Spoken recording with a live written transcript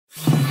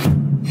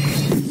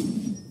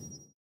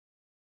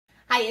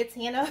Hi, it's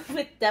Hannah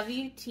with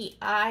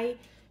WTI.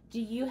 Do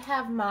you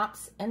have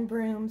mops and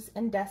brooms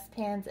and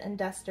dustpans and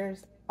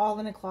dusters all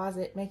in a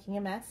closet making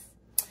a mess?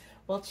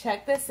 Well,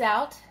 check this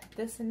out.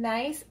 This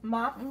nice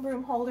mop and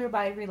broom holder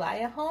by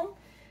reliahom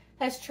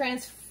has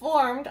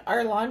transformed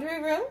our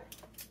laundry room.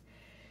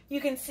 You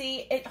can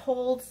see it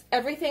holds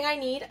everything I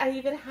need. I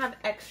even have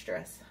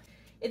extras.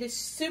 It is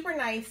super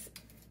nice.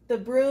 The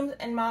brooms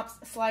and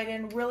mops slide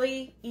in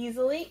really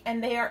easily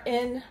and they are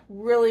in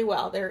really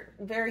well. They're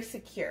very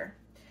secure.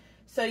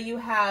 So you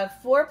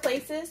have 4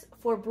 places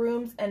for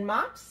brooms and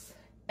mops,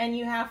 and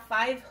you have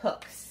 5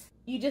 hooks.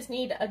 You just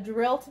need a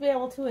drill to be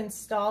able to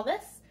install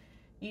this.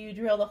 You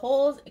drill the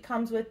holes, it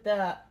comes with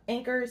the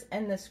anchors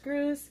and the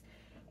screws,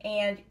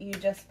 and you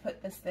just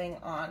put this thing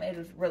on. It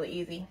is really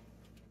easy.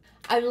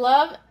 I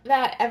love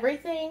that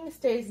everything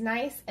stays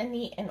nice and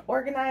neat and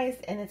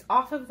organized, and it's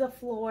off of the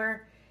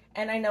floor,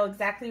 and I know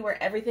exactly where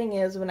everything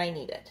is when I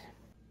need it.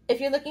 If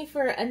you're looking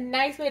for a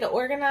nice way to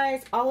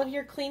organize all of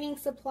your cleaning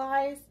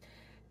supplies,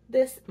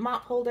 this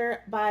mop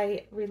holder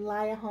by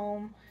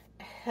reliahom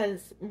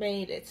has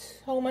made it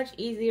so much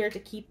easier to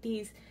keep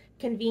these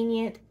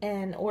convenient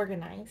and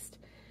organized.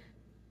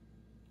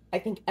 I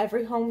think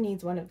every home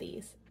needs one of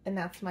these, and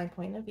that's my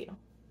point of view.